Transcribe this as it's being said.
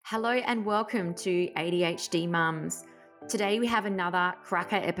Hello and welcome to ADHD Mums. Today we have another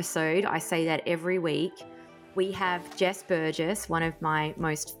cracker episode. I say that every week. We have Jess Burgess, one of my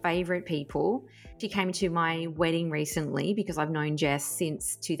most favourite people. She came to my wedding recently because I've known Jess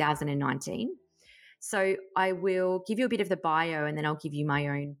since 2019. So I will give you a bit of the bio and then I'll give you my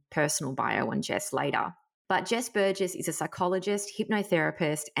own personal bio on Jess later. But Jess Burgess is a psychologist,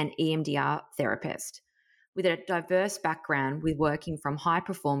 hypnotherapist, and EMDR therapist. With a diverse background with working from high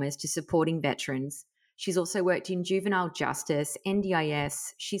performers to supporting veterans. She's also worked in juvenile justice,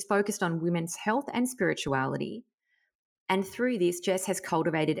 NDIS. She's focused on women's health and spirituality. And through this, Jess has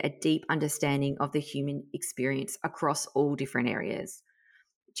cultivated a deep understanding of the human experience across all different areas.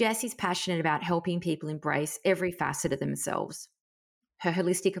 Jess is passionate about helping people embrace every facet of themselves. Her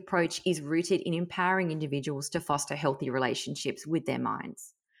holistic approach is rooted in empowering individuals to foster healthy relationships with their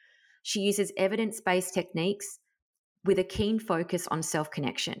minds. She uses evidence-based techniques with a keen focus on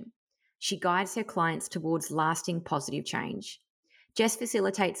self-connection. She guides her clients towards lasting positive change. Jess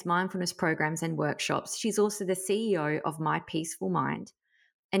facilitates mindfulness programs and workshops. She's also the CEO of My Peaceful Mind,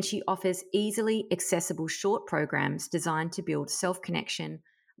 and she offers easily accessible short programs designed to build self-connection,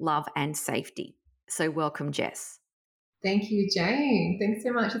 love, and safety. So welcome, Jess. Thank you, Jane. Thanks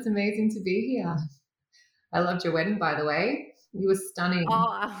so much. It's amazing to be here. I loved your wedding, by the way. You were stunning.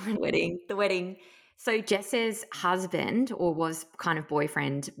 Oh, the wedding. So Jess's husband, or was kind of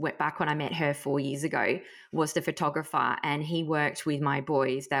boyfriend, back when I met her 4 years ago, was the photographer, and he worked with my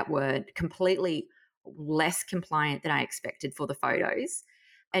boys that were completely less compliant than I expected for the photos.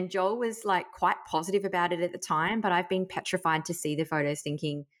 And Joel was like quite positive about it at the time, but I've been petrified to see the photos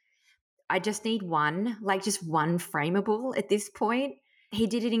thinking, I just need one, like just one frameable at this point. He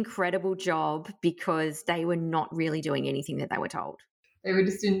did an incredible job because they were not really doing anything that they were told. They were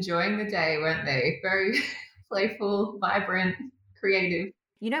just enjoying the day, weren't they? Very playful, vibrant, creative.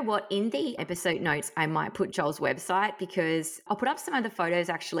 You know what? In the episode notes, I might put Joel's website because I'll put up some of the photos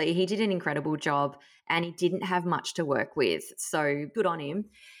actually. He did an incredible job and he didn't have much to work with. So good on him.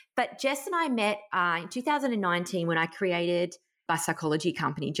 But Jess and I met in 2019 when I created a psychology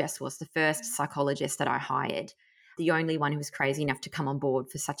company. Jess was the first psychologist that I hired, the only one who was crazy enough to come on board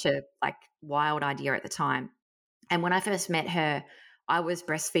for such a wild idea at the time. And when I first met her, I was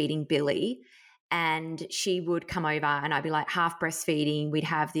breastfeeding Billy and she would come over and I'd be like half breastfeeding. We'd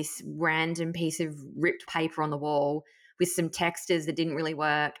have this random piece of ripped paper on the wall with some textures that didn't really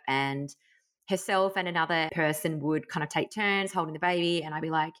work. And herself and another person would kind of take turns holding the baby. And I'd be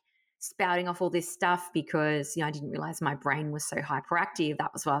like spouting off all this stuff because, I didn't realize my brain was so hyperactive.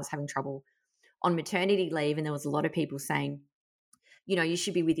 That was why I was having trouble on maternity leave. And there was a lot of people saying, you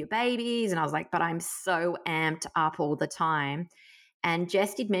should be with your babies. And I was like, but I'm so amped up all the time. And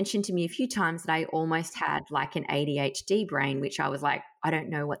Jess did mention to me a few times that I almost had like an ADHD brain, which I was like, I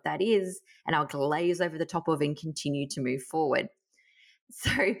don't know what that is. And I'll glaze over the top of and continue to move forward.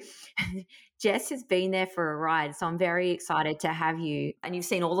 So Jess has been there for a ride. So I'm very excited to have you. And you've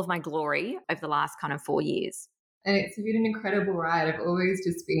seen all of my glory over the last kind of 4 years. And it's been an incredible ride. I've always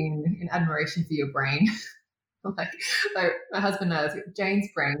just been in admiration for your brain. like my husband knows, Jane's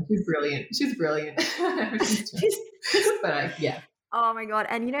brain, she's brilliant. She's brilliant. Yeah. Oh my God.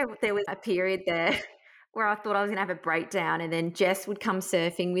 And there was a period there where I thought I was going to have a breakdown and then Jess would come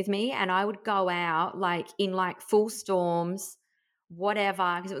surfing with me and I would go out in full storms,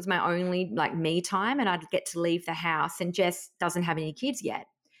 whatever, because it was my only me time and I'd get to leave the house and Jess doesn't have any kids yet.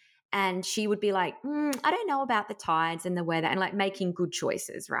 And she would be like, I don't know about the tides and the weather and making good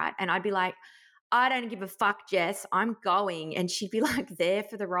choices, right? And I'd be like, I don't give a fuck, Jess. I'm going. And she'd be there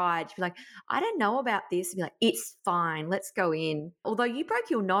for the ride. She'd be like, I don't know about this. I'd be like, it's fine. Let's go in. Although you broke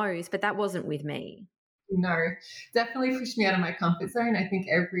your nose, but that wasn't with me. No, definitely pushed me out of my comfort zone. I think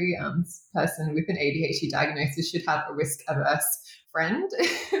every person with an ADHD diagnosis should have a risk-averse friend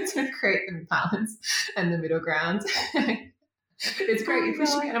to create the balance and the middle ground. It's great. You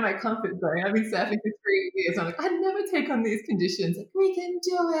pushed me out of my comfort zone. I've been surfing for 3 years. I'm like, I'd never take on these conditions. We can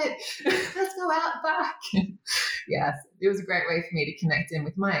do it. Let's go out back. Yes, it was a great way for me to connect in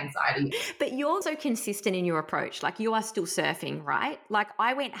with my anxiety. But you're so consistent in your approach. You are still surfing, right?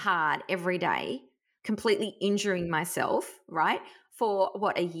 I went hard every day, completely injuring myself, right? For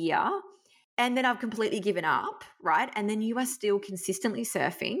a year. And then I've completely given up, right? And then you are still consistently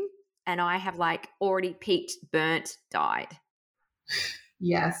surfing. And I have already peaked, burnt, died.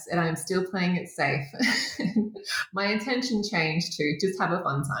 Yes, and I'm still playing it safe. My intention changed to just have a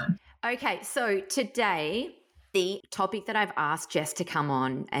fun time. Okay, so today, the topic that I've asked Jess to come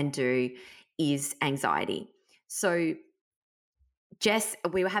on and do is anxiety. So Jess,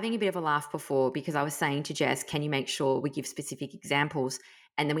 we were having a bit of a laugh before because I was saying to Jess, can you make sure we give specific examples?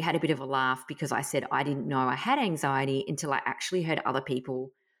 And then we had a bit of a laugh because I said I didn't know I had anxiety until I actually heard other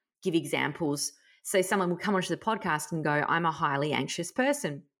people give examples. So someone would come onto the podcast and go, I'm a highly anxious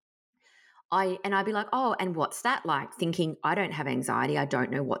person. I'd be like, oh, and what's that like? Thinking I don't have anxiety. I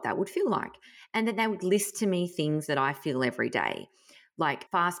don't know what that would feel like. And then they would list to me things that I feel every day,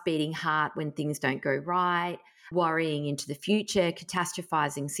 like fast beating heart when things don't go right, worrying into the future,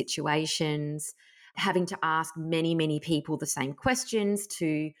 catastrophizing situations, having to ask many, many people the same questions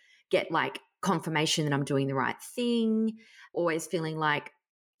to get like confirmation that I'm doing the right thing, always feeling like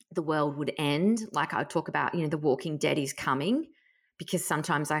the world would end. Like I talk about, The Walking Dead is coming because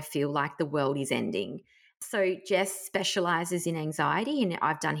sometimes I feel like the world is ending. So Jess specializes in anxiety, and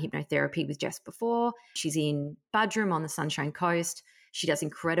I've done hypnotherapy with Jess before. She's in Budrum on the Sunshine Coast. She does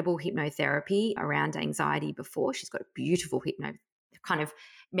incredible hypnotherapy around anxiety before. She's got a beautiful kind of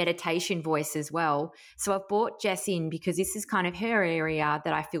meditation voice as well. So I've brought Jess in because this is kind of her area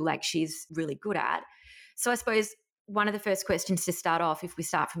that I feel like she's really good at. So I suppose one of the first questions to start off, if we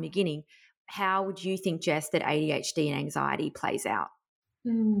start from the beginning, how would you think, Jess, that ADHD and anxiety plays out?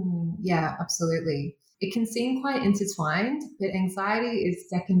 Yeah, absolutely. It can seem quite intertwined, but anxiety is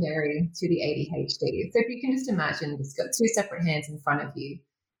secondary to the ADHD. So if you can just imagine, it's got two separate hands in front of you.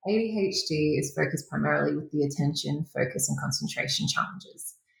 ADHD is focused primarily with the attention, focus, and concentration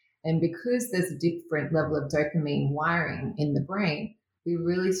challenges. And because there's a different level of dopamine wiring in the brain, we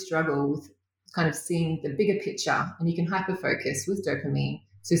really struggle with kind of seeing the bigger picture, and you can hyper-focus with dopamine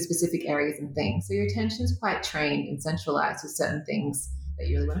to specific areas and things. So your attention is quite trained and centralized to certain things that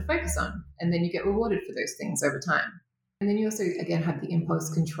you really want to focus on. And then you get rewarded for those things over time. And then you also, again, have the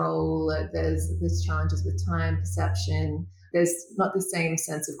impulse control. There's challenges with time perception. There's not the same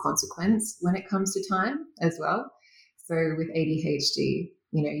sense of consequence when it comes to time as well. So with ADHD,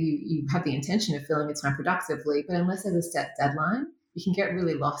 you have the intention of filling your time productively, but unless there's a set deadline, you can get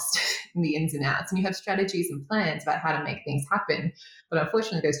really lost in the ins and outs. And you have strategies and plans about how to make things happen. But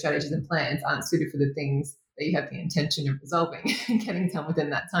unfortunately, those strategies and plans aren't suited for the things that you have the intention of resolving and getting done within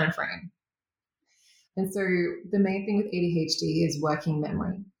that time frame. And so the main thing with ADHD is working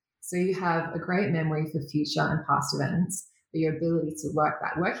memory. So you have a great memory for future and past events, but your ability to work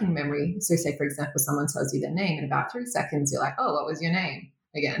that working memory. So say, for example, someone tells you their name in about 3 seconds, you're like, oh, what was your name?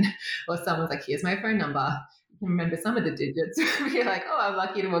 Again. Or someone's like, here's my phone number. You can remember some of the digits. You're like, oh, I'm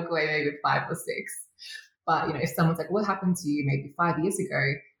lucky to walk away maybe with 5 or 6. But if someone's like, what happened to you maybe 5 years ago,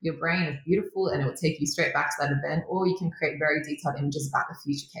 your brain is beautiful and it will take you straight back to that event, or you can create very detailed images about the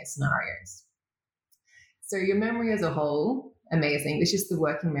future case scenarios. So your memory as a whole, amazing. It's just the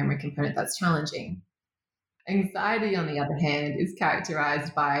working memory component that's challenging. Anxiety, on the other hand, is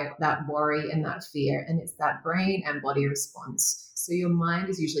characterized by that worry and that fear, and it's that brain and body response. So your mind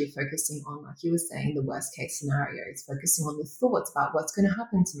is usually focusing on, like you were saying, the worst case scenario. It's focusing on the thoughts about what's going to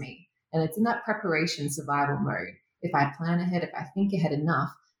happen to me. And it's in that preparation survival mode. If I plan ahead, if I think ahead enough,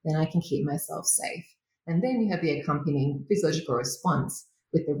 then I can keep myself safe. And then you have the accompanying physiological response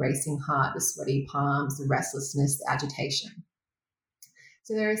with the racing heart, the sweaty palms, the restlessness, the agitation.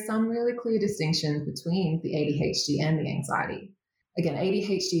 So there are some really clear distinctions between the ADHD and the anxiety. Again,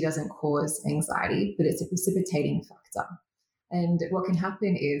 ADHD doesn't cause anxiety, but it's a precipitating factor. And what can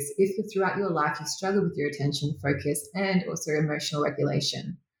happen is if throughout your life you struggle with your attention, focus, and also emotional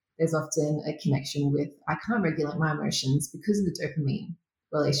regulation, there's often a connection with, I can't regulate my emotions because of the dopamine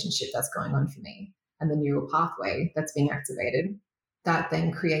relationship that's going on for me and the neural pathway that's being activated. That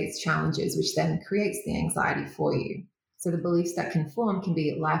then creates challenges, which then creates the anxiety for you. So the beliefs that can form can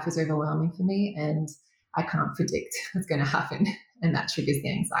be, life is overwhelming for me and I can't predict what's going to happen. And that triggers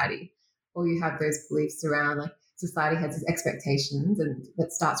the anxiety. Or you have those beliefs around, like, society has its expectations, and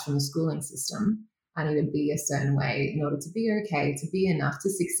that starts from the schooling system. I need to be a certain way in order to be okay, to be enough, to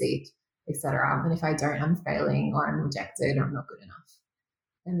succeed, etc. And if I don't, I'm failing, or I'm rejected, or I'm not good enough.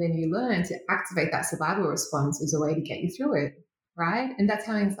 And then you learn to activate that survival response as a way to get you through it, right? And that's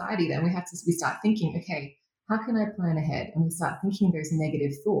how anxiety, then we start thinking, okay, how can I plan ahead? And we start thinking those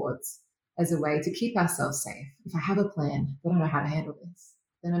negative thoughts as a way to keep ourselves safe. If I have a plan, but I don't know how to handle this,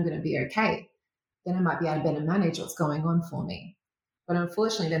 then I'm going to be okay. Then I might be able to better manage what's going on for me. But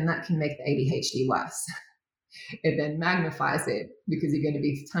unfortunately, then that can make the ADHD worse. It then magnifies it because you're going to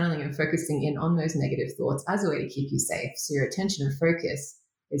be tunneling and focusing in on those negative thoughts as a way to keep you safe. So your attention and focus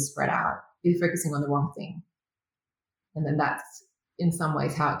is spread out. You're focusing on the wrong thing. And then that's in some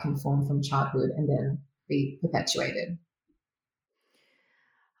ways how it can form from childhood and then be perpetuated.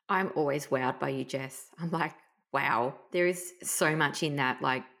 I'm always wowed by you, Jess. I'm like, wow, there is so much in that.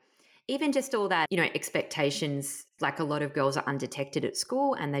 Like, even just all that, expectations, like a lot of girls are undetected at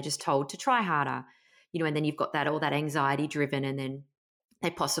school and they're just told to try harder, and then you've got all that anxiety driven, and then they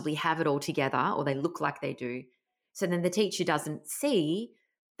possibly have it all together or they look like they do. So then the teacher doesn't see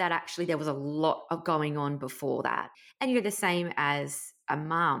that actually there was a lot of going on before that. And you're the same as a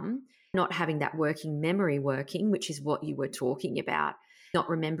mum, not having that working memory working, which is what you were talking about, not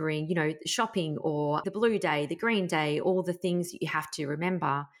remembering, shopping or the blue day, the green day, all the things that you have to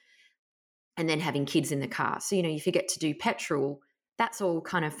remember, and then having kids in the car. So, you forget to do petrol. That's all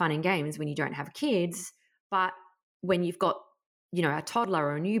kind of fun and games when you don't have kids. But when you've got, a toddler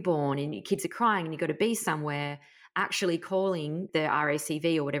or a newborn and your kids are crying and you've got to be somewhere, actually calling the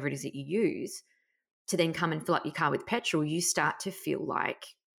RACV or whatever it is that you use to then come and fill up your car with petrol, you start to feel like,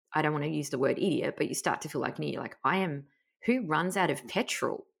 I don't want to use the word idiot, but you start to feel like an idiot. Like, who runs out of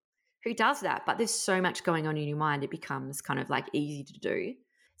petrol? Who does that? But there's so much going on in your mind, it becomes kind of like easy to do.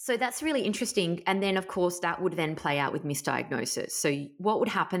 So that's really interesting. And then, of course, that would then play out with misdiagnosis. So what would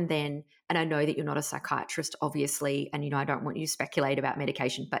happen then? And I know that you're not a psychiatrist, obviously, and, I don't want you to speculate about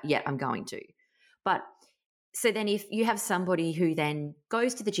medication, but yet I'm going to. But so then if you have somebody who then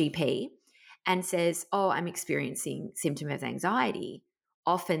goes to the GP and says, oh, I'm experiencing symptoms of anxiety,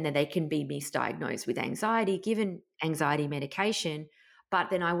 often then they can be misdiagnosed with anxiety, given anxiety medication.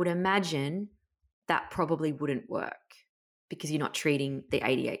 But then I would imagine that probably wouldn't work because you're not treating the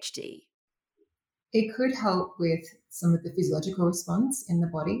ADHD. It could help with some of the physiological response in the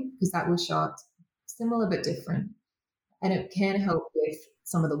body because that will show up similar but different. And it can help with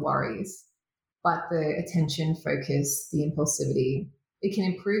some of the worries, but the attention, focus, the impulsivity, it can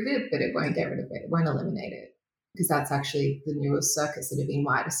improve it, but it won't get rid of it. It won't eliminate it because that's actually the neural circuits that have been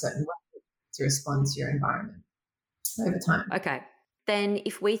wired a certain way to respond to your environment over time. Okay. Then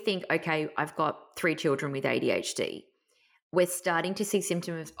if we think, okay, I've got 3 children with ADHD, we're starting to see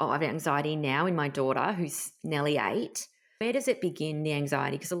symptoms of anxiety now in my daughter who's nearly 8. Where does it begin, the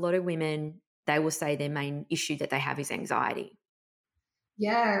anxiety? Because a lot of women, they will say their main issue that they have is anxiety.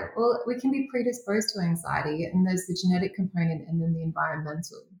 Yeah, well, we can be predisposed to anxiety, and there's the genetic component and then the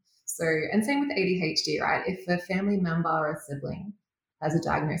environmental. So, and same with ADHD, right? If a family member or a sibling has a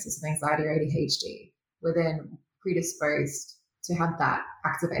diagnosis of anxiety or ADHD, we're then predisposed to have that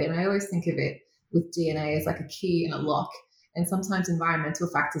activated. And I always think of it with DNA as like a key and a lock. And sometimes environmental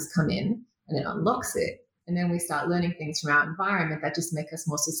factors come in and it unlocks it. And then we start learning things from our environment that just make us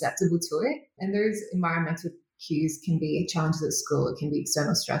more susceptible to it. And those environmental cues can be challenges at school, it can be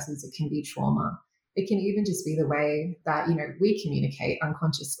external stresses, it can be trauma. It can even just be the way that, we communicate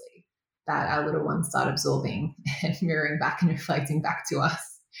unconsciously, that our little ones start absorbing and mirroring back and reflecting back to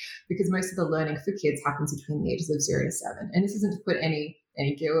us. Because most of the learning for kids happens between the ages of 0 to 7. And this isn't to put any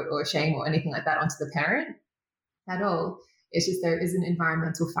guilt or shame or anything like that onto the parent at all. It's just there is an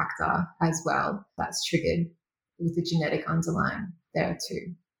environmental factor as well that's triggered with the genetic underlying there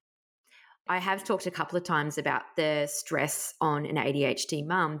too. I have talked a couple of times about the stress on an ADHD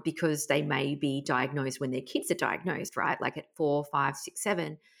mum because they may be diagnosed when their kids are diagnosed, right? Like at 4, 5, 6,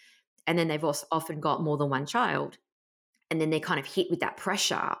 7. And then they've also often got more than one child. And then they're kind of hit with that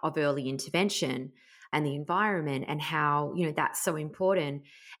pressure of early intervention and the environment and how, that's so important.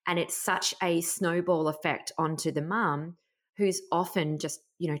 And it's such a snowball effect onto the mum who's often just,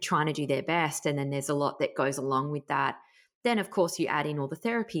 trying to do their best. And then there's a lot that goes along with that. Then, of course, you add in all the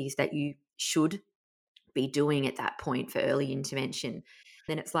therapies that you should be doing at that point for early intervention.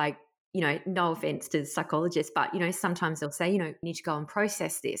 Then it's like, no offense to psychologists, but, sometimes they'll say, you need to go and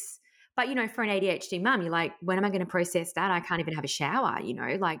process this. But, for an ADHD mum, you're like, when am I going to process that? I can't even have a shower,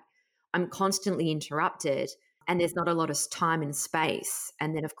 like I'm constantly interrupted and there's not a lot of time and space.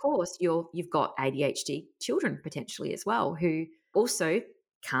 And then, of course, you've got ADHD children potentially as well who also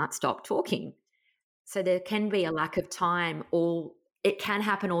can't stop talking. So there can be a lack of time, or it can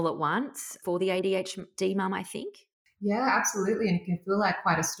happen all at once for the ADHD mum, I think. Yeah, absolutely. And it can feel like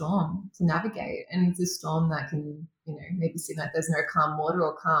quite a storm to navigate. And it's a storm that can, maybe seem like there's no calm water,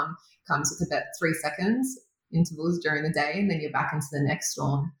 or calm comes with about 3 seconds intervals during the day, and then you're back into the next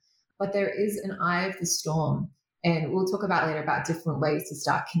storm. But there is an eye of the storm. And we'll talk about later about different ways to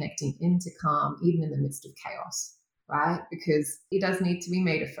start connecting into calm, even in the midst of chaos, right? Because it does need to be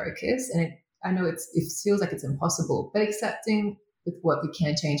made a focus. And I know it feels like it's impossible, but accepting with what we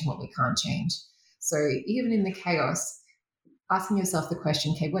can change and what we can't change. So even in the chaos, asking yourself the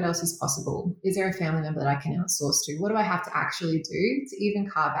question, okay, what else is possible? Is there a family member that I can outsource to? What do I have to actually do to even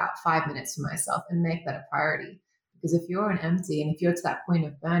carve out 5 minutes for myself and make that a priority? Because if you're an empty and if you're to that point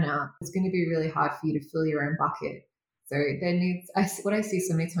of burnout, it's going to be really hard for you to fill your own bucket. So there needs, what I see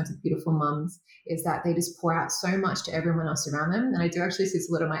so many times with beautiful mums is that they just pour out so much to everyone else around them. And I do actually see this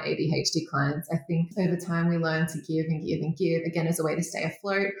a lot of my ADHD clients. I think over time we learn to give and give and give, again, as a way to stay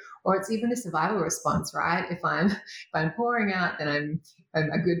afloat, or it's even a survival response, right? If I'm pouring out, then I'm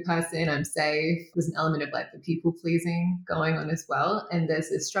a good person, I'm safe. There's an element of like the people pleasing going on as well. And there's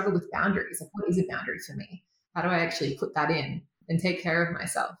this struggle with boundaries. Like, what is a boundary for me? How do I actually put that in and take care of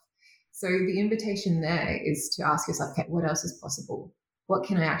myself? So the invitation there is to ask yourself, okay, what else is possible? What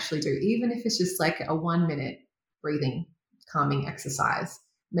can I actually do? Even if it's just like a 1 minute breathing, calming exercise,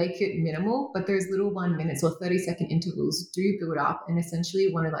 make it minimal, but those little 1 minutes or 30-second intervals do build up. And essentially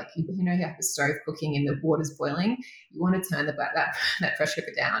you want to, like, you know, you have the stove cooking and the water's boiling. You want to turn that pressure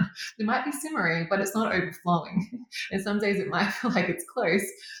cooker down. It might be simmering, but it's not overflowing. And some days it might feel like it's close,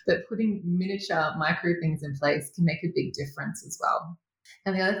 but putting miniature micro things in place can make a big difference as well.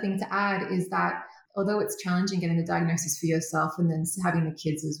 And the other thing to add is that although it's challenging getting the diagnosis for yourself and then having the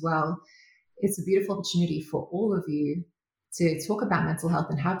kids as well, it's a beautiful opportunity for all of you to talk about mental health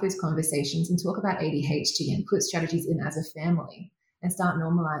and have those conversations and talk about ADHD and put strategies in as a family and start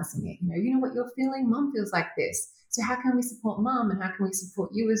normalizing it. You know what you're feeling? Mom feels like this. So how can we support mom and how can we support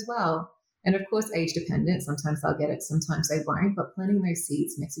you as well? And of course, age dependent. Sometimes they'll get it, sometimes they won't, but planting those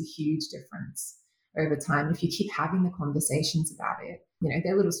seeds makes a huge difference over time. If you keep having the conversations about it,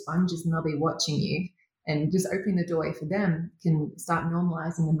 they're little sponges and they'll be watching you, and just opening the doorway for them can start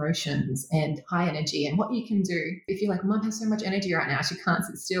normalizing emotions and high energy. And what you can do, if you're like, mom has so much energy right now, she can't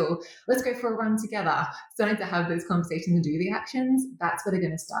sit still, let's go for a run together. Starting to have those conversations and do the actions, that's what they're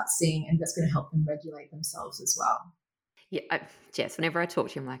going to start seeing, and that's going to help them regulate themselves as well. Yeah, Jess, whenever I talk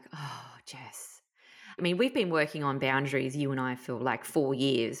to you, I'm like, oh, Jess. I mean, we've been working on boundaries, you and I, for like 4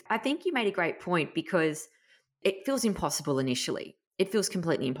 years. I think you made a great point because it feels impossible initially. It feels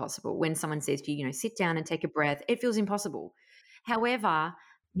completely impossible. When someone says to you, sit down and take a breath, it feels impossible. However,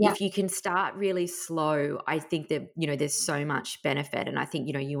 Yeah. if you can start really slow, I think that, there's so much benefit. And I think,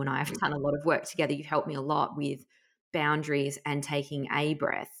 you and I have done a lot of work together. You've helped me a lot with boundaries and taking a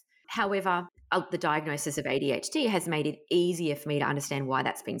breath. However, the diagnosis of ADHD has made it easier for me to understand why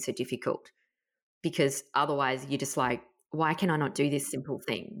that's been so difficult. Because otherwise you're just like, why can I not do this simple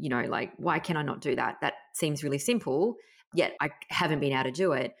thing? Like, why can I not do that? That seems really simple, yet I haven't been able to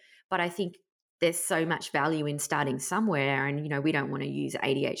do it. But I think there's so much value in starting somewhere. And, we don't want to use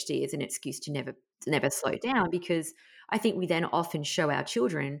ADHD as an excuse to never slow down, because I think we then often show our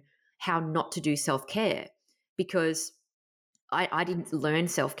children how not to do self-care, because I didn't learn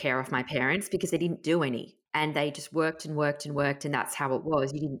self-care off my parents because they didn't do any. And they just worked and worked and worked, and that's how it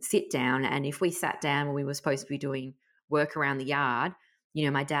was. You didn't sit down. And if we sat down when we were supposed to be doing work around the yard,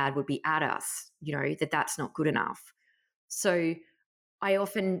 my dad would be at us, that's not good enough. So I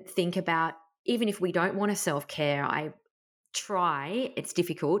often think about, even if we don't want to self-care, I try, it's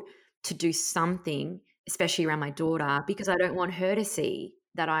difficult, to do something, especially around my daughter, because I don't want her to see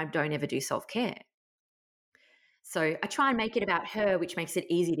that I don't ever do self-care. So I try and make it about her, which makes it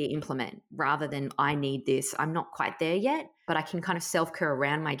easy to implement, rather than I need this. I'm not quite there yet, but I can kind of self-care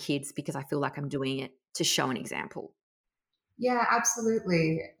around my kids because I feel like I'm doing it to show an example. Yeah,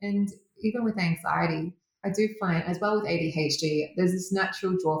 absolutely. And even with anxiety, I do find as well with ADHD, there's this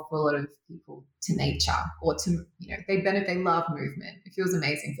natural draw for a lot of people to nature, or to, they love movement. It feels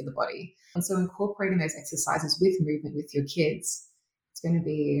amazing for the body. And so incorporating those exercises with movement with your kids, it's going to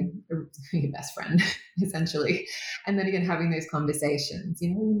be your best friend, essentially. And then again, having those conversations,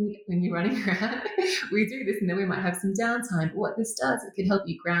 when you're running around, we do this and then we might have some downtime. But what this does, it can help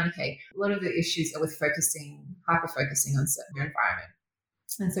you ground. Okay, a lot of the issues are with hyper-focusing on certain environment.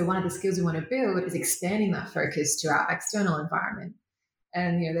 And so one of the skills we want to build is expanding that focus to our external environment.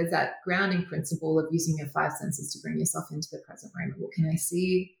 And, there's that grounding principle of using your 5 senses to bring yourself into the present moment. What can I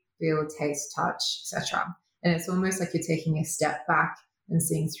see, feel, taste, touch, etc.? And it's almost like you're taking a step back and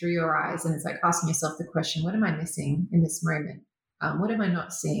seeing through your eyes. And it's like asking yourself the question, what am I missing in this moment? What am I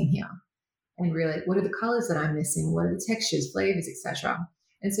not seeing here? And really, what are the colors that I'm missing? What are the textures, flavors, etc.?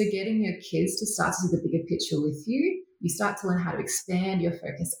 And so getting your kids to start to see the bigger picture with you, you start to learn how to expand your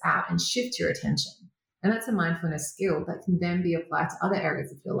focus out and shift your attention. And that's a mindfulness skill that can then be applied to other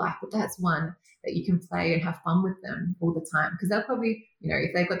areas of your life. But that's one that you can play and have fun with them all the time. Because they'll probably,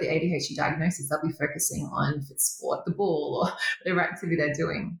 if they've got the ADHD diagnosis, they'll be focusing on if it's sport, the ball, or whatever activity they're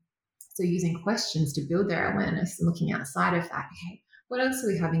doing. So using questions to build their awareness and looking outside of that. Okay, what else are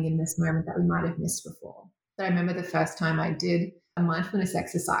we having in this moment that we might have missed before? So I remember the first time I did a mindfulness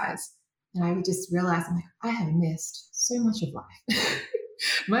exercise, and I would just realize, I'm like, I have missed so much of life.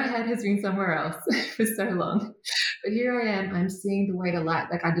 My head has been somewhere else for so long. But here I am, I'm seeing the way the light,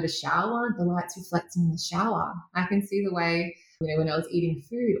 like I did a shower, the light's reflecting in the shower. I can see the way, when I was eating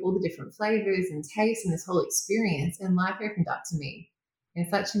food, all the different flavors and tastes and this whole experience, and life opened up to me in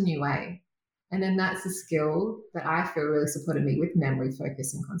such a new way. And then that's a skill that I feel really supported me with memory,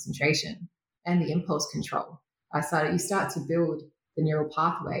 focus, and concentration and the impulse control. You start to build the neural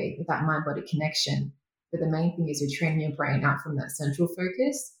pathway with that mind body connection. But the main thing is you're training your brain out from that central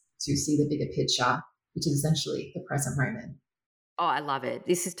focus to see the bigger picture, which is essentially the present moment. Oh, I love it.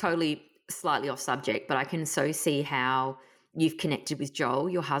 This is totally slightly off subject, but I can so see how you've connected with Joel,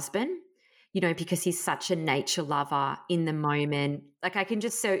 your husband, because he's such a nature lover in the moment. Like I can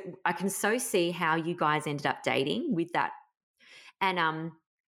so see how you guys ended up dating with that. And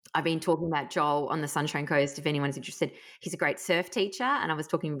I've been talking about Joel on the Sunshine Coast. If anyone's interested, he's a great surf teacher. And I was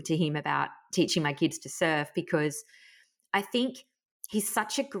talking to him about teaching my kids to surf because I think he's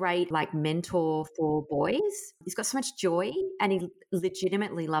such a great mentor for boys. He's got so much joy and he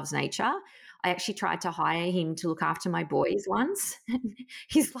legitimately loves nature. I actually tried to hire him to look after my boys once.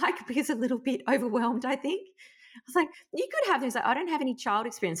 He's a little bit overwhelmed, I think. I was like, you could have this. Like, I don't have any child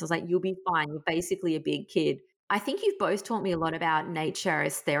experience. I was like, you'll be fine. You're basically a big kid. I think you've both taught me a lot about nature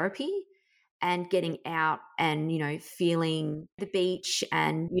as therapy and getting out and, feeling the beach.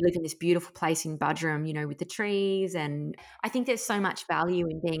 And you live in this beautiful place in Budrum, with the trees. And I think there's so much value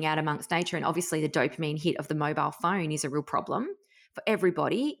in being out amongst nature. And obviously the dopamine hit of the mobile phone is a real problem for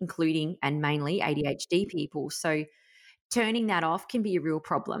everybody, including and mainly ADHD people. So turning that off can be a real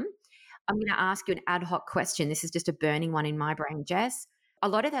problem. I'm going to ask you an ad hoc question. This is just a burning one in my brain, Jess. A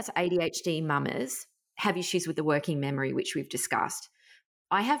lot of us ADHD mamas have issues with the working memory, which we've discussed.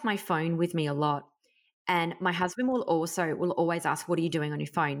 I have my phone with me a lot, and my husband will always ask, what are you doing on your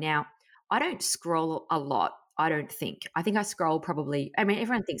phone? Now, I don't scroll a lot, I don't think. I think I scroll probably,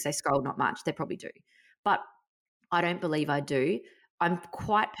 everyone thinks they scroll not much, they probably do. But I don't believe I do. I'm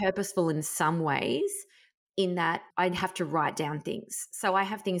quite purposeful in some ways in that I'd have to write down things. So I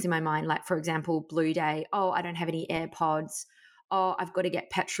have things in my mind, like, for example, Blue Day. Oh, I don't have any AirPods. Oh, I've got to get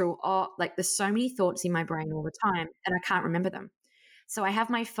petrol. Oh, there's so many thoughts in my brain all the time and I can't remember them. So I have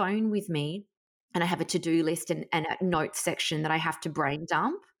my phone with me and I have a to-do list and a notes section that I have to brain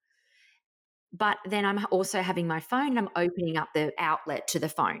dump. But then I'm also having my phone and I'm opening up the outlet to the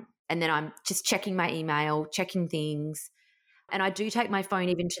phone. And then I'm just checking my email, checking things. And I do take my phone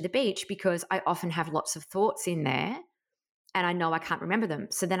even to the beach because I often have lots of thoughts in there and I know I can't remember them.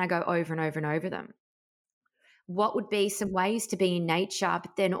 So then I go over and over and over them. What would be some ways to be in nature,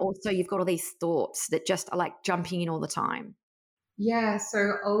 but then also you've got all these thoughts that just are jumping in all the time? Yeah,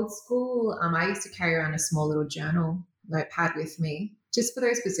 so old school, I used to carry around a small little journal notepad with me just for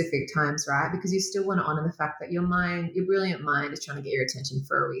those specific times, right? Because you still want to honor the fact that your mind, your brilliant mind, is trying to get your attention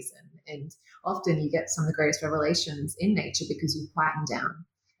for a reason. And often you get some of the greatest revelations in nature because you quieten down.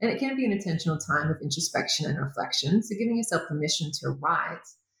 And it can be an intentional time of introspection and reflection. So giving yourself permission to write.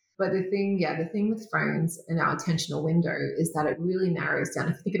 But the thing with phones and our attentional window is that it really narrows down.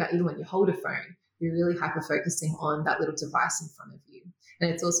 If you think about even when you hold a phone, you're really hyper focusing on that little device in front of you.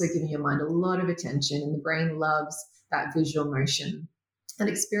 And it's also giving your mind a lot of attention, and the brain loves that visual motion and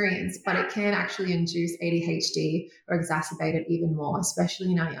experience, but it can actually induce ADHD or exacerbate it even more,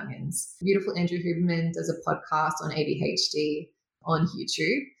 especially in our youngins. Beautiful Andrew Huberman does a podcast on ADHD on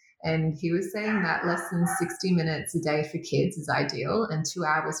YouTube. And he was saying that less than 60 minutes a day for kids is ideal and 2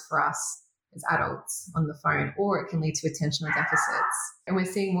 hours for us as adults on the phone, or it can lead to attentional deficits. And we're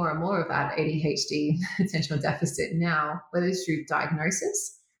seeing more and more of that ADHD attentional deficit now, whether it's through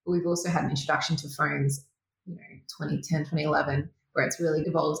diagnosis, but we've also had an introduction to phones, 2010, 2011, where it's really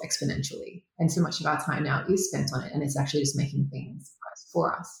evolved exponentially. And so much of our time now is spent on it, and it's actually just making things worse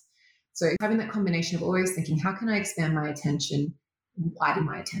for us. So having that combination of always thinking, how can I expand my attention? Widen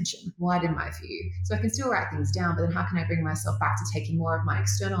my attention, widen my view. So I can still write things down, but then how can I bring myself back to taking more of my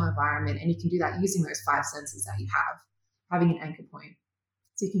external environment? And you can do that using those 5 senses that you have, having an anchor point.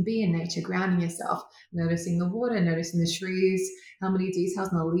 So you can be in nature, grounding yourself, noticing the water, noticing the trees, how many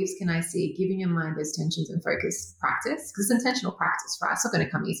details in the leaves can I see, giving your mind those tensions and focus practice, because it's intentional practice, right? It's not going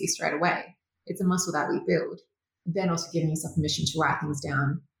to come easy straight away. It's a muscle that we build. Then also giving yourself permission to write things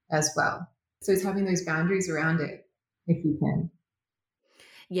down as well. So it's having those boundaries around it, if you can.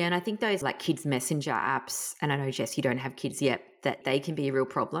 Yeah, and I think those kids messenger apps, and I know, Jess, you don't have kids yet, that they can be a real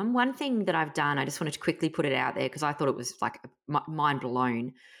problem. One thing that I've done, I just wanted to quickly put it out there because I thought it was mind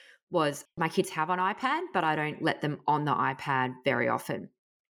blown, was my kids have an iPad, but I don't let them on the iPad very often.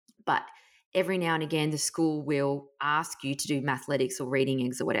 But every now and again, the school will ask you to do mathletics or reading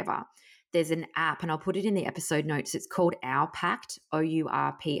eggs or whatever. There's an app, and I'll put it in the episode notes. It's called Our Pact,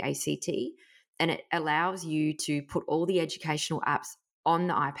 OURPACT. and it allows you to put all the educational apps on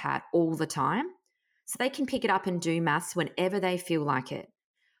the iPad all the time. So they can pick it up and do maths whenever they feel like it.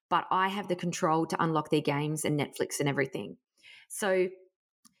 But I have the control to unlock their games and Netflix and everything. So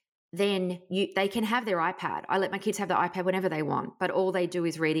then they can have their iPad. I let my kids have the iPad whenever they want, but all they do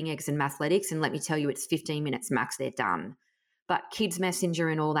is reading eggs and mathletics. And let me tell you, it's 15 minutes max, they're done. But Kids Messenger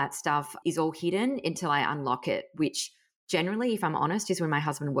and all that stuff is all hidden until I unlock it, which generally, if I'm honest, is when my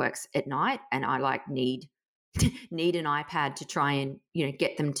husband works at night and I need need an iPad to try and,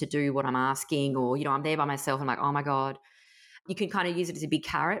 get them to do what I'm asking, or, I'm there by myself. I'm like, oh my God, you can kind of use it as a big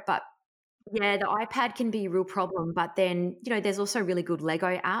carrot, but yeah, the iPad can be a real problem, but then, there's also really good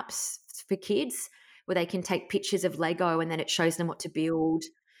Lego apps for kids where they can take pictures of Lego and then it shows them what to build.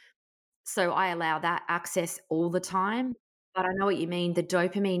 So I allow that access all the time. But I know what you mean. The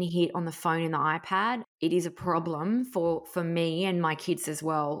dopamine hit on the phone and the iPad, it is a problem for me and my kids as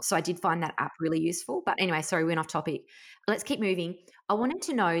well. So I did find that app really useful. But anyway, sorry, we went off topic. Let's keep moving. I wanted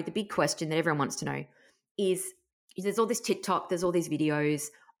to know, the big question that everyone wants to know is, there's all this TikTok, there's all these videos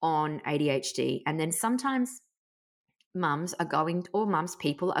on ADHD. And then sometimes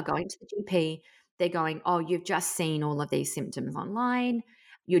people are going to the GP. They're going, oh, you've just seen all of these symptoms online.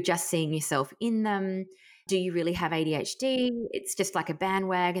 You're just seeing yourself in them. Do you really have ADHD? It's just like a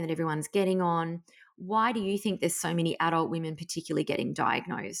bandwagon that everyone's getting on. Why do you think there's so many adult women particularly getting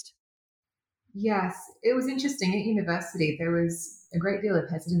diagnosed? Yes, it was interesting. At university, there was a great deal of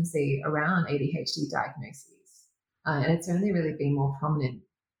hesitancy around ADHD diagnoses, and it's only really been more prominent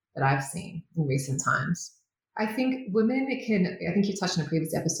that I've seen in recent times. I think I think you touched on a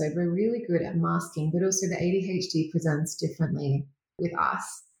previous episode, we're really good at masking, but also the ADHD presents differently with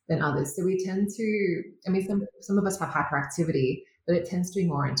us than others. So we tend to, some of us have hyperactivity, but it tends to be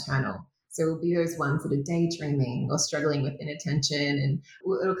more internal. So it'll be those ones that are daydreaming or struggling with inattention, and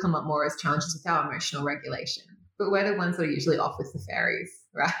it'll come up more as challenges with our emotional regulation. But we're the ones that are usually off with the fairies,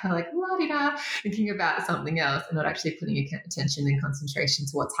 right? Like la-di-da, thinking about something else and not actually putting attention and concentration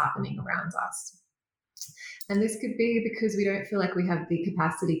to what's happening around us. And this could be because we don't feel like we have the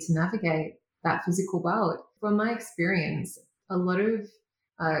capacity to navigate that physical world. From my experience, a lot of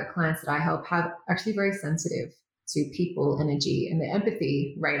clients that I help have actually very sensitive to people energy, and their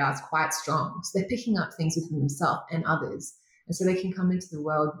empathy radar is quite strong. So they're picking up things within themselves and others. And so they can come into the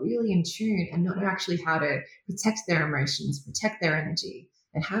world really in tune and not know actually how to protect their emotions, protect their energy,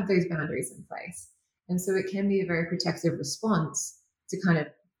 and have those boundaries in place. And so it can be a very protective response to kind of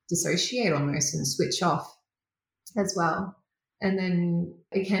dissociate almost and switch off as well. And then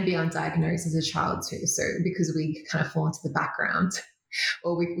it can be undiagnosed as a child too. So because we kind of fall into the background,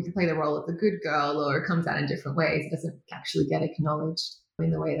 or we can play the role of the good girl, or it comes out in different ways, it doesn't actually get acknowledged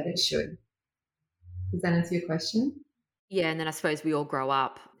in the way that it should. Does that answer your question? Yeah, and then I suppose we all grow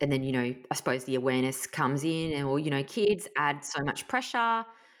up and then, I suppose the awareness comes in and, kids add so much pressure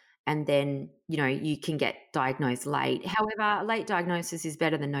and then, you can get diagnosed late. However, a late diagnosis is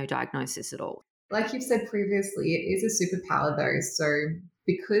better than no diagnosis at all. Like you've said previously, it is a superpower though. So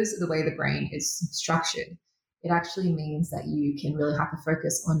because of the way the brain is structured, it actually means that you can really hyper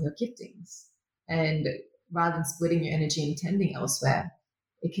focus on your giftings. And rather than splitting your energy and tending elsewhere,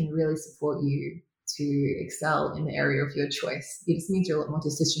 it can really support you to excel in the area of your choice. It just means you're a lot more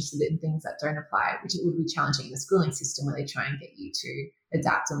disinterested in things that don't apply, which it would be challenging in the schooling system where they try and get you to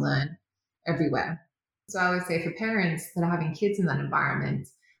adapt and learn everywhere. So I would say for parents that are having kids in that environment,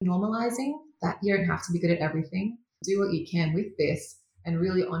 normalizing that you don't have to be good at everything, do what you can with this, and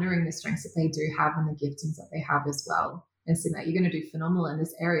really honoring the strengths that they do have and the giftings that they have as well. And saying that you're going to do phenomenal in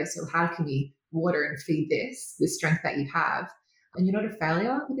this area. So how can we water and feed this strength that you have? And you're not a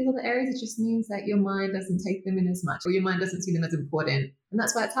failure in these other areas. It just means that your mind doesn't take them in as much, or your mind doesn't see them as important. And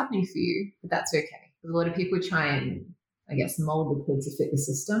that's why it's happening for you, but that's okay. Because a lot of people try and, I guess, mold the kid to fit the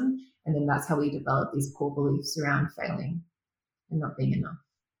system. And then that's how we develop these core beliefs around failing and not being enough.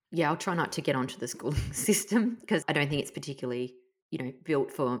 Yeah, I'll try not to get onto the schooling system because I don't think it's particularly,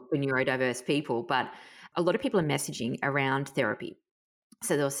 built for neurodiverse people. But a lot of people are messaging around therapy.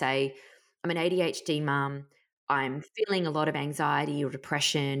 So they'll say, I'm an ADHD mum. I'm feeling a lot of anxiety or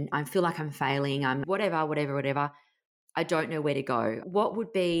depression. I feel like I'm failing. I'm whatever. I don't know where to go. What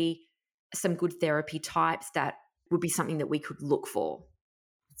would be some good therapy types that would be something that we could look for?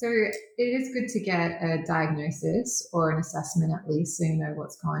 So it is good to get a diagnosis or an assessment at least, so you know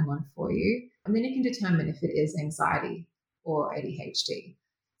what's going on for you. And then you can determine if it is anxiety or ADHD.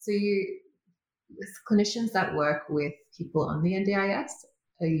 So clinicians that work with people on the NDIS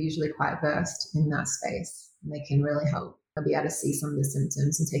are usually quite versed in that space, and they can really help. They'll be able to see some of the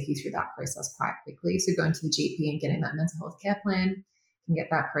symptoms and take you through that process quite quickly. So going to the GP and getting that mental health care plan can get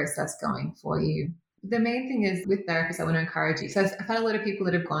that process going for you. The main thing is with therapists, I want to encourage you. So I've had a lot of people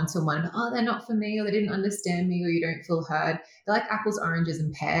that have gone to one, oh, they're not for me, or they didn't understand me, or you don't feel heard. They're like apples, oranges,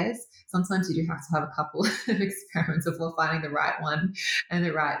 and pears. Sometimes you do have to have a couple of experiments before finding the right one and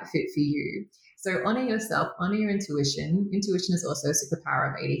the right fit for you. So honor yourself, honor your intuition. Intuition is also a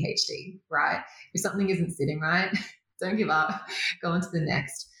superpower of ADHD, right? If something isn't sitting right, don't give up, go on to the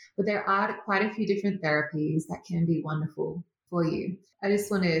next. But there are quite a few different therapies that can be wonderful for you. I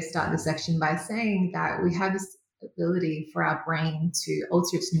just want to start this section by saying that we have this ability for our brain to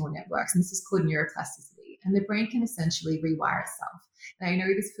alter its neural networks, and this is called neuroplasticity. And the brain can essentially rewire itself. Now, I know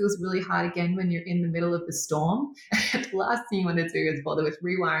this feels really hard again when you're in the middle of the storm. The last thing you want to do is bother with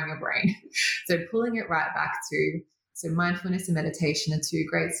rewiring your brain. So pulling it right back to, so mindfulness and meditation are two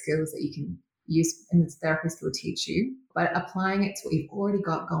great skills that you can use and this therapist will teach you, but applying it to what you've already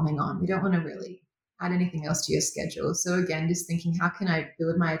got going on. We don't want to really add anything else to your schedule. So again, just thinking, how can I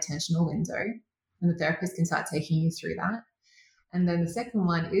build my attentional window? And the therapist can start taking you through that. And then the second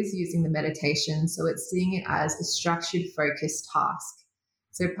one is using the meditation. So it's seeing it as a structured, focused task.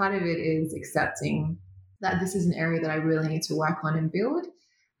 So part of it is accepting that this is an area that I really need to work on and build,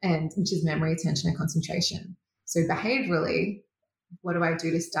 and which is memory, attention, and concentration. So behaviorally, what do I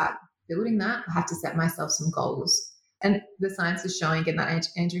do to start building that? I have to set myself some goals. And the science is showing, in that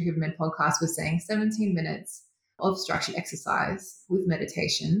Andrew Huberman podcast was saying 17 minutes of structured exercise with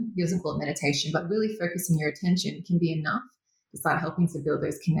meditation. He doesn't call it meditation, but really focusing your attention can be enough to start helping to build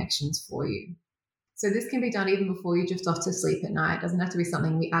those connections for you. So this can be done even before you drift off to sleep at night. It doesn't have to be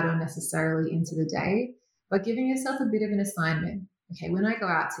something we add on necessarily into the day, but giving yourself a bit of an assignment. Okay, when I go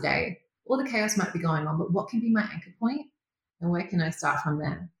out today, all the chaos might be going on, but what can be my anchor point? And where can I start from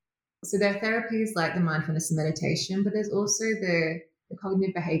there? So there are therapies like the mindfulness and meditation, but there's also the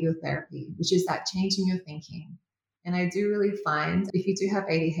cognitive behavioral therapy, which is that changing your thinking. And I do really find if you do have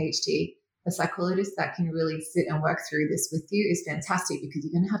ADHD, a psychologist that can really sit and work through this with you is fantastic, because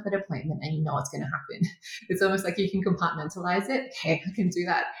you're going to have that appointment and you know what's going to happen. It's almost like you can compartmentalize it. Okay, I can do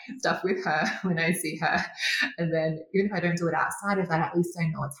that stuff with her when I see her. And then even if I don't do it outside of that, at least I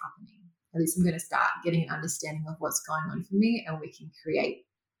know what's happening. At least I'm going to start getting an understanding of what's going on for me, and we can create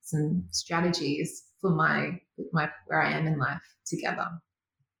some strategies for my where I am in life together.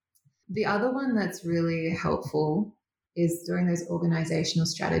 The other one that's really helpful is doing those organizational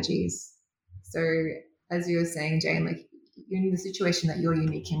strategies. So as you were saying, Jane, like you're in the situation that you're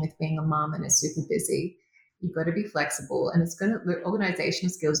unique in with being a mom and is super busy. You've got to be flexible, and the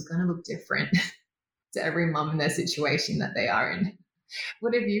organizational skills are going to look different to every mom in their situation that they are in.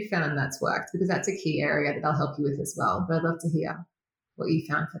 What have you found that's worked? Because that's a key area that I'll help you with as well. But I'd love to hear what you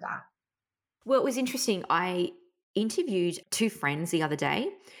found for that. Well, it was interesting. I interviewed two friends the other day.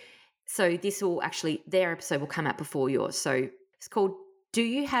 So their episode will come out before yours. So it's called, Do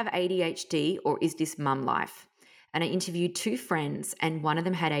You Have ADHD or Is This Mum Life? And I interviewed two friends, and one of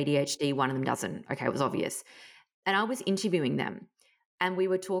them had ADHD, one of them doesn't. Okay, it was obvious. And I was interviewing them, and we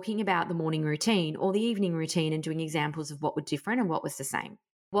were talking about the morning routine or the evening routine and doing examples of what were different and what was the same.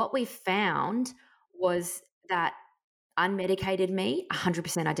 What we found was that unmedicated me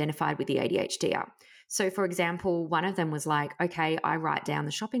 100% identified with the ADHDer. So for example, one of them was like, okay, I write down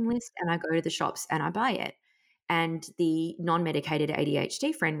the shopping list and I go to the shops and I buy it. And the non-medicated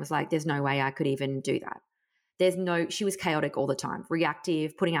ADHD friend was like, there's no way I could even do that. She was chaotic all the time,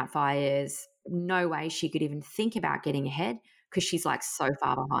 reactive, putting out fires. No way she could even think about getting ahead because she's like so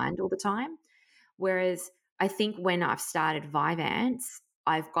far behind all the time. Whereas I think when I've started Vyvanse,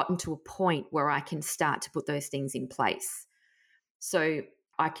 I've gotten to a point where I can start to put those things in place. So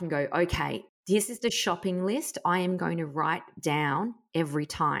I can go, okay, this is the shopping list I am going to write down every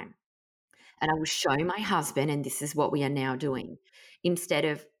time. And I will show my husband, and this is what we are now doing. Instead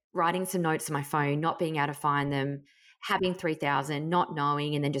of writing some notes on my phone, not being able to find them, having 3,000, not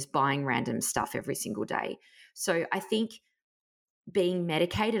knowing, and then just buying random stuff every single day. So I think being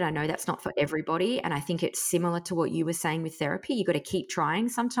medicated, I know that's not for everybody. And I think it's similar to what you were saying with therapy. You got to keep trying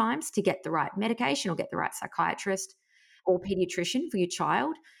sometimes to get the right medication or get the right psychiatrist or pediatrician for your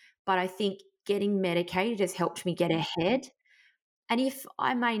child. But I think getting medicated has helped me get ahead. And if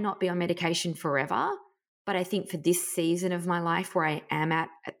I may not be on medication forever, but I think for this season of my life where I am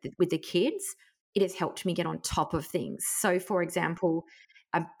with the kids, it has helped me get on top of things. So for example,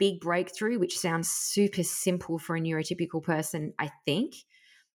 a big breakthrough, which sounds super simple for a neurotypical person, I think,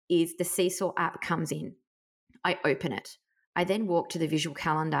 is the Seesaw app comes in. I open it. I then walk to the visual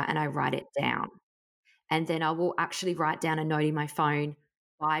calendar and I write it down. And then I will actually write down a note in my phone,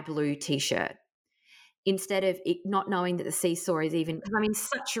 buy blue t-shirt. Instead of it not knowing that the seesaw is even, because I'm in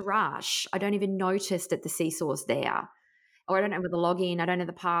such a rush, I don't even notice that the seesaw's there. or I don't know the login, I don't know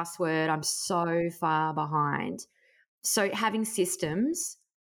the password. I'm so far behind. So having systems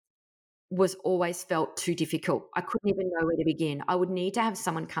was always felt too difficult. I couldn't even know where to begin. I would need to have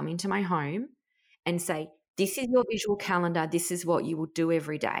someone come into my home and say, "This is your visual calendar. This is what you will do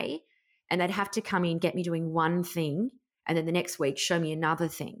every day." And they'd have to come in, get me doing one thing, and then the next week show me another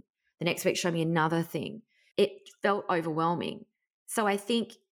thing. The next week show me another thing. It felt overwhelming. So I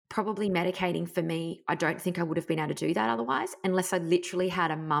think probably medicating for me, I don't think I would have been able to do that otherwise, unless I literally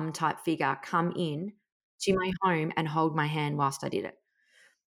had a mum type figure come in to my home and hold my hand whilst I did it.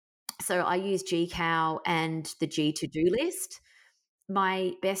 So I use GCal and the G to-do list.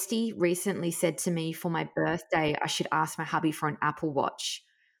 My bestie recently said to me for my birthday, I should ask my hubby for an Apple Watch.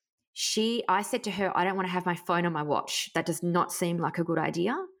 I said to her, I don't want to have my phone on my watch. That does not seem like a good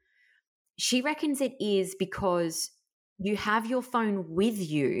idea. She reckons it is because you have your phone with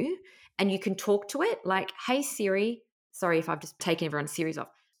you and you can talk to it like, hey, Siri, sorry if I've just taken everyone's Siri's off,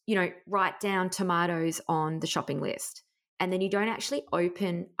 write down tomatoes on the shopping list. And then you don't actually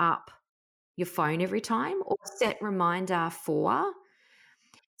open up your phone every time or set reminder for.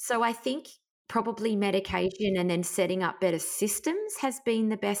 So I think probably medication and then setting up better systems has been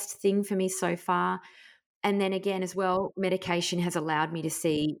the best thing for me so far. And then again, as well, medication has allowed me to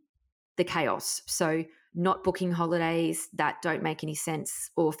see the chaos. So not booking holidays that don't make any sense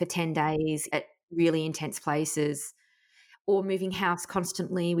or for 10 days at really intense places or moving house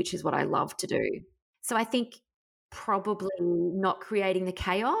constantly, which is what I love to do. So I think probably not creating the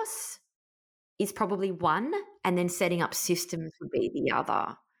chaos is probably one, and then setting up systems would be the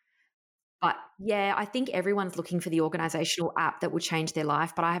other. But yeah, I think everyone's looking for the organizational app that will change their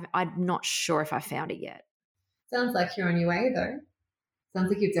life, but I'm not sure if I found it yet. Sounds like you're on your way, though. Sounds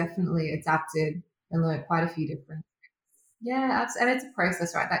like you've definitely adapted and learned quite a few different. Yeah, and it's a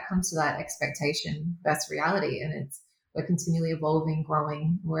process, right? That comes to that expectation versus reality, and we're continually evolving,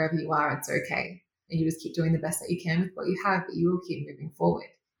 growing. Wherever you are, it's okay, and you just keep doing the best that you can with what you have, but you will keep moving forward,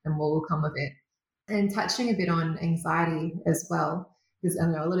 and more will come of it. And touching a bit on anxiety as well, because I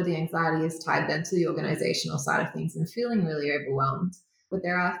know a lot of the anxiety is tied then to the organizational side of things and feeling really overwhelmed. But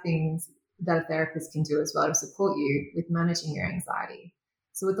there are things that a therapist can do as well to support you with managing your anxiety.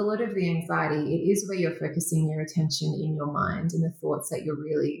 So with a lot of the anxiety, it is where you're focusing your attention in your mind and the thoughts that you're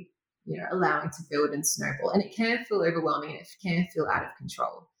really, allowing to build and snowball. And it can feel overwhelming and it can feel out of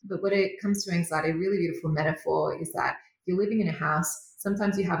control. But when it comes to anxiety, a really beautiful metaphor is that if you're living in a house,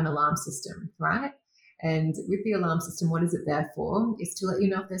 sometimes you have an alarm system, right? And with the alarm system, what is it there for? It's to let you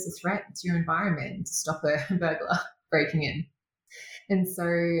know if there's a threat to your environment, to stop a burglar breaking in. And so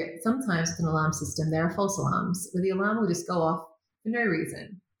sometimes with an alarm system, there are false alarms where the alarm will just go off for no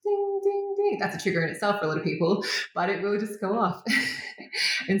reason. Ding, ding, ding. That's a trigger in itself for a lot of people, but it will just go off.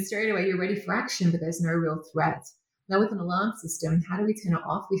 And straight away, you're ready for action, but there's no real threat. Now, with an alarm system, how do we turn it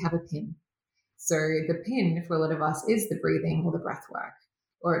off? We have a pin. So the pin for a lot of us is the breathing or the breath work,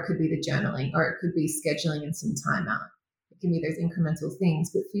 or it could be the journaling, or it could be scheduling in some time out. It can be those incremental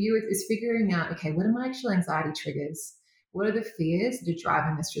things. But for you, it's figuring out, okay, what are my actual anxiety triggers? What are the fears that are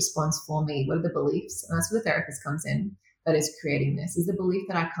driving this response for me? What are the beliefs? And that's where the therapist comes in that is creating this, is the belief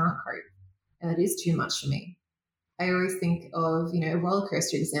that I can't cope and it is too much for me. I always think of, a roller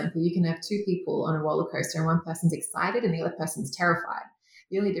coaster example. You can have two people on a roller coaster and one person's excited and the other person's terrified.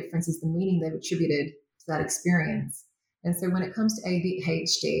 The only difference is the meaning they've attributed to that experience. And so when it comes to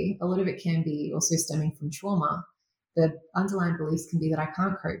ADHD, a lot of it can be also stemming from trauma. The underlying beliefs can be that I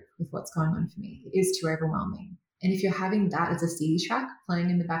can't cope with what's going on for me. It is too overwhelming. And if you're having that as a CD track playing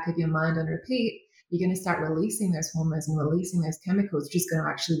in the back of your mind on repeat, you're going to start releasing those hormones and releasing those chemicals, which is going to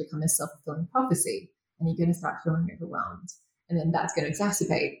actually become a self-fulfilling prophecy. And you're going to start feeling overwhelmed. And then that's going to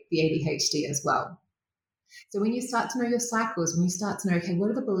exacerbate the ADHD as well. So when you start to know your cycles, when you start to know, okay,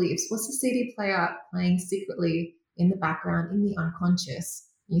 what are the beliefs? What's the CD player playing secretly in the background, in the unconscious?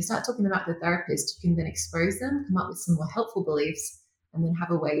 And you start talking about the therapist, you can then expose them, come up with some more helpful beliefs, and then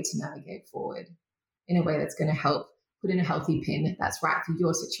have a way to navigate forward in a way that's going to help put in a healthy pin that's right for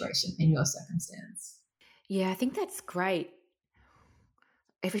your situation and your circumstance. Yeah, I think that's great.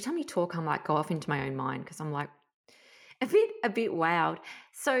 Every time you talk, I'm like, go off into my own mind because I'm like a bit wowed.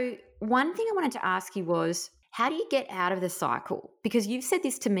 So one thing I wanted to ask you was, how do you get out of the cycle? Because you've said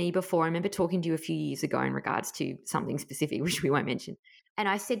this to me before. I remember talking to you a few years ago in regards to something specific, which we won't mention. And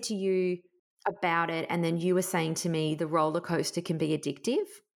I said to you about it, and then you were saying to me the roller coaster can be addictive.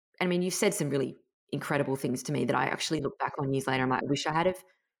 I mean, you've said some really incredible things to me that I actually look back on years later. I'm like, I wish I had have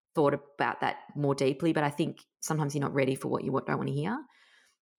thought about that more deeply, but I think sometimes you're not ready for what you don't want to hear.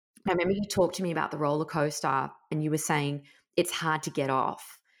 I remember you talked to me about the roller coaster and you were saying it's hard to get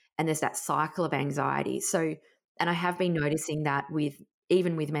off and there's that cycle of anxiety. So And I have been noticing that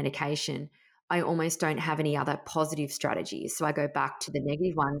even with medication, I almost don't have any other positive strategies. So I go back to the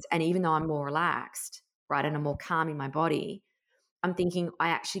negative ones. And even though I'm more relaxed, right, and I'm more calm in my body, I'm thinking I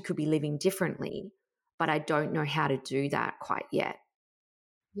actually could be living differently, but I don't know how to do that quite yet.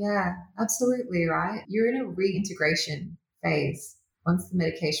 Yeah, absolutely, right? You're in a reintegration phase. Once the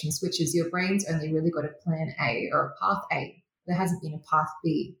medication switches, your brain's only really got a plan A or a path A. There hasn't been a path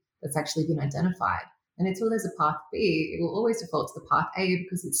B that's actually been identified. And until there's a path B, it will always default to the path A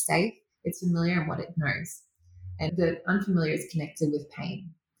because it's safe, it's familiar, and what it knows. And the unfamiliar is connected with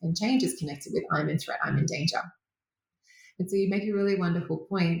pain, and change is connected with I'm in threat, I'm in danger. And so you make a really wonderful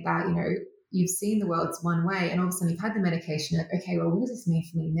point that, you've seen the world one way and all of a sudden you've had the medication of, okay, well, what does this mean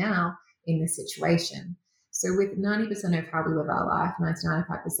for me now in this situation? So with 90% of how we live our life,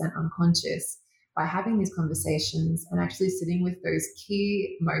 95% unconscious, by having these conversations and actually sitting with those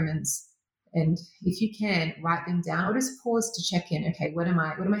key moments, and if you can write them down or just pause to check in, okay, what am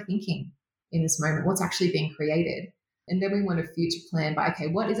I thinking in this moment? What's actually being created? And then we want to future plan by, okay,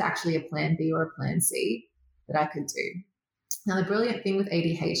 what is actually a plan B or a plan C that I could do? Now, the brilliant thing with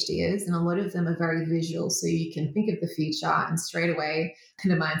ADHD is, and a lot of them are very visual, so you can think of the future and straight away,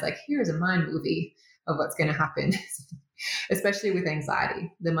 the mind's like, here is a mind movie of what's going to happen, especially with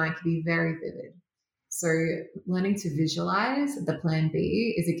anxiety. The mind can be very vivid. So, learning to visualize the plan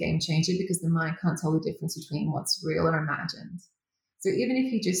B is a game changer because the mind can't tell the difference between what's real or imagined. So, even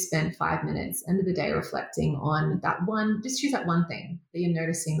if you just spend 5 minutes, end of the day, reflecting on that one, just choose that one thing that you're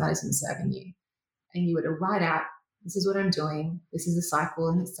noticing that isn't serving you, and you were to write out, this is what I'm doing. This is a cycle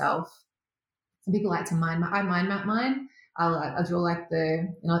in itself. Some people like to I mind map mine. I'll draw like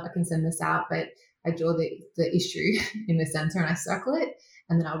I can send this out, but I draw the issue in the center and I circle it.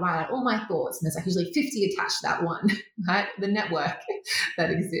 And then I'll write out all my thoughts. And there's like usually 50 attached to that one, right? The network that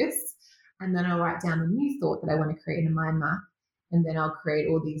exists. And then I'll write down the new thought that I want to create in a mind map. And then I'll create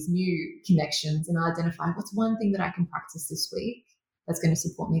all these new connections and I'll identify what's one thing that I can practice this week that's going to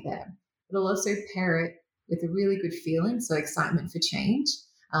support me there. But I'll also pair it with a really good feeling, so excitement for change,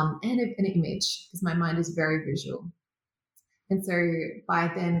 and an image, because my mind is very visual. And so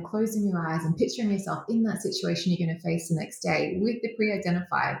by then closing your eyes and picturing yourself in that situation you're going to face the next day with the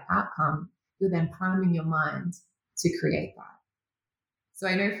pre-identified outcome, you're then priming your mind to create that. So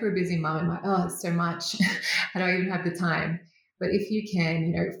I know for a busy mom, I'm like, oh, it's so much. I don't even have the time. But if you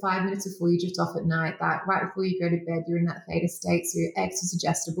can, 5 minutes before you drift off at night, that right before you go to bed, you're in that theta state, so you're extra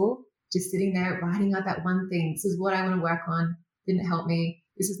suggestible, just sitting there writing out that one thing. This is what I want to work on. Didn't help me.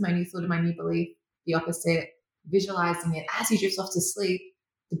 This is my new thought and my new belief. The opposite. Visualizing it as you drift off to sleep,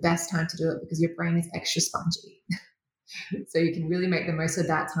 the best time to do it because your brain is extra spongy. So you can really make the most of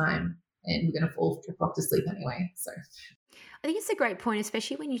that time. And we're going to drift off to sleep anyway. So I think it's a great point,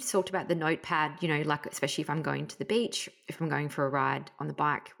 especially when you talked about the notepad, like especially if I'm going to the beach, if I'm going for a ride on the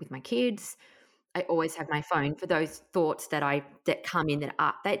bike with my kids, I always have my phone for those thoughts that come in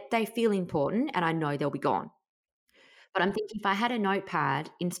that they feel important and I know they'll be gone. But I'm thinking if I had a notepad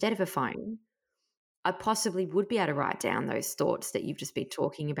instead of a phone, I possibly would be able to write down those thoughts that you've just been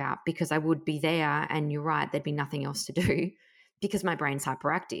talking about because I would be there and you're right, there'd be nothing else to do because my brain's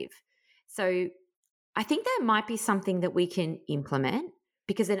hyperactive. So I think that might be something that we can implement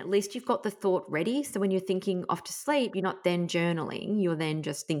because then at least you've got the thought ready. So when you're thinking off to sleep, you're not then journaling, you're then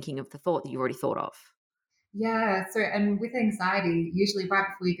just thinking of the thought that you already thought of. yeah, so and with anxiety, usually right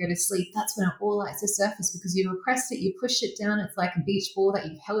before you go to sleep, that's when it all likes to surface because you repressed it, you push it down. It's like a beach ball that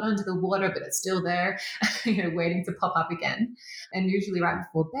you've held under the water, but it's still there, waiting to pop up again. And usually right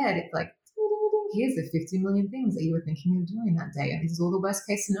before bed, it's like, here's the 50 million things that you were thinking of doing that day. And these are all the worst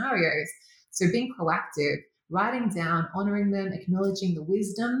case scenarios. So being proactive, writing down, honoring them, acknowledging the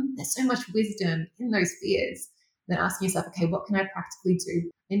wisdom. There's so much wisdom in those fears. Then asking yourself, okay, what can I practically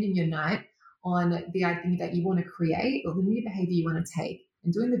do? Ending your night on the idea that you want to create or the new behavior you want to take.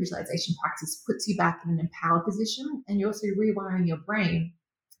 And doing the visualization practice puts you back in an empowered position. And you're also rewiring your brain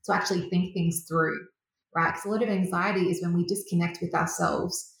to actually think things through, right? Because a lot of anxiety is when we disconnect with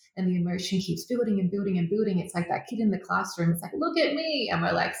ourselves and the emotion keeps building and building and building. It's like that kid in the classroom. It's like, look at me. And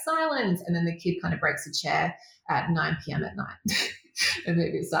we're like, silence. And then the kid kind of breaks a chair at 9 p.m. at night and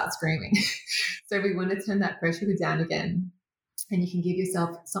maybe it starts screaming. So we want to turn that pressure down again. And you can give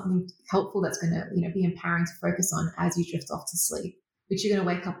yourself something helpful that's going to, be empowering to focus on as you drift off to sleep, which you're going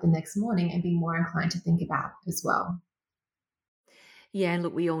to wake up the next morning and be more inclined to think about as well. Yeah, and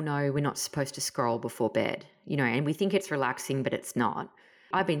look, we all know we're not supposed to scroll before bed, and we think it's relaxing, but it's not.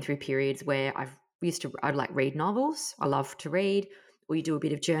 I've been through periods where I'd like read novels. I love to read, or you do a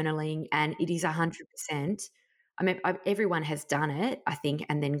bit of journaling, and it is 100%. I mean, everyone has done it, I think,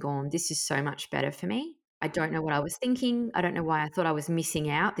 and then gone, this is so much better for me. I don't know what I was thinking. I don't know why I thought I was missing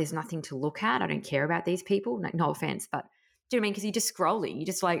out. There's nothing to look at. I don't care about these people. No offense, but do you know what I mean? Because you're just scrolling. You're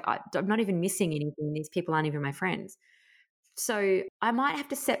just like, I'm not even missing anything. These people aren't even my friends. So I might have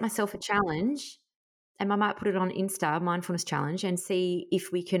to set myself a challenge, and I might put it on Insta, mindfulness challenge, and see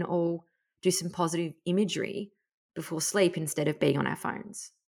if we can all do some positive imagery before sleep instead of being on our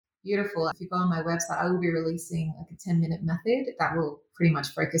phones. Beautiful. If you go on my website, I will be releasing like a 10-minute method that will pretty much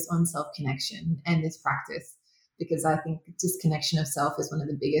focus on self connection and this practice, because I think disconnection of self is one of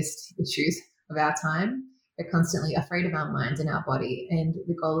the biggest issues of our time. We're constantly afraid of our mind and our body. And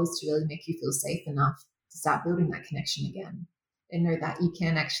the goal is to really make you feel safe enough to start building that connection again and know that you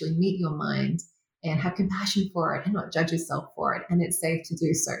can actually meet your mind and have compassion for it and not judge yourself for it. And it's safe to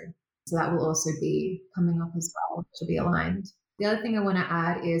do so. So that will also be coming up as well, to be aligned. The other thing I want to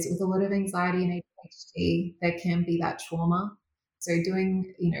add is with a lot of anxiety and ADHD, there can be that trauma. So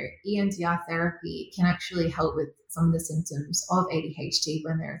doing, EMDR therapy can actually help with some of the symptoms of ADHD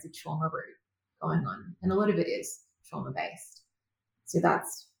when there is a trauma root going on. And a lot of it is trauma based. So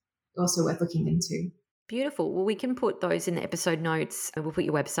that's also worth looking into. Beautiful. Well, we can put those in the episode notes. We'll put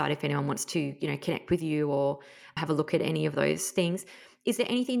your website if anyone wants to, connect with you or have a look at any of those things. Is there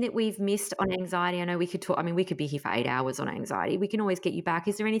anything that we've missed on anxiety? I know we could talk, we could be here for 8 hours on anxiety. We can always get you back.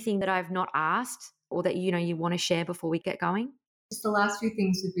 Is there anything that I've not asked or that, you want to share before we get going? Just the last few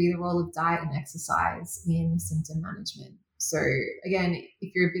things would be the role of diet and exercise in symptom management. So again,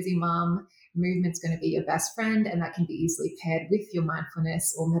 if you're a busy mom, movement's going to be your best friend, and that can be easily paired with your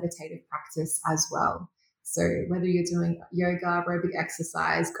mindfulness or meditative practice as well. So whether you're doing yoga, aerobic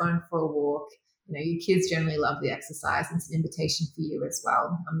exercise, going for a walk, your kids generally love the exercise, and it's an invitation for you as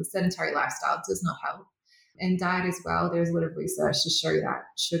well. The sedentary lifestyle does not help. And diet as well, there's a lot of research to show that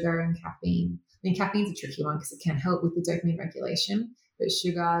sugar and caffeine, caffeine's a tricky one because it can help with the dopamine regulation, but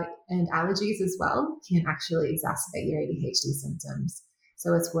sugar and allergies as well can actually exacerbate your ADHD symptoms.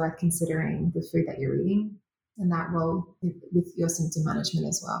 So it's worth considering the food that you're eating and that role with your symptom management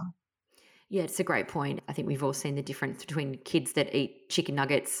as well. Yeah, it's a great point. I think we've all seen the difference between kids that eat chicken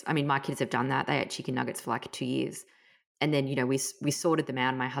nuggets. My kids have done that. They ate chicken nuggets for like 2 years. And then, we sorted them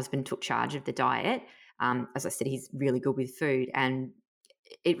out. My husband took charge of the diet. As I said, he's really good with food, and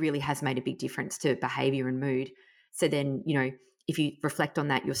it really has made a big difference to behavior and mood. So then, if you reflect on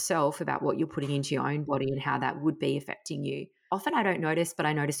that yourself about what you're putting into your own body and how that would be affecting you. Often I don't notice, but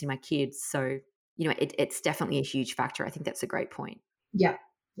I notice in my kids. So, it's definitely a huge factor. I think that's a great point. Yeah.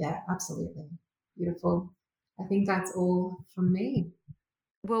 Yeah, absolutely. Beautiful. I think that's all from me.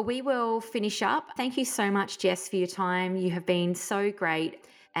 Well, we will finish up. Thank you so much, Jess, for your time. You have been so great.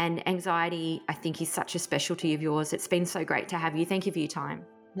 And anxiety, I think, is such a specialty of yours. It's been so great to have you. Thank you for your time.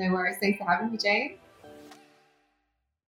 No worries. Thanks for having me, Jane.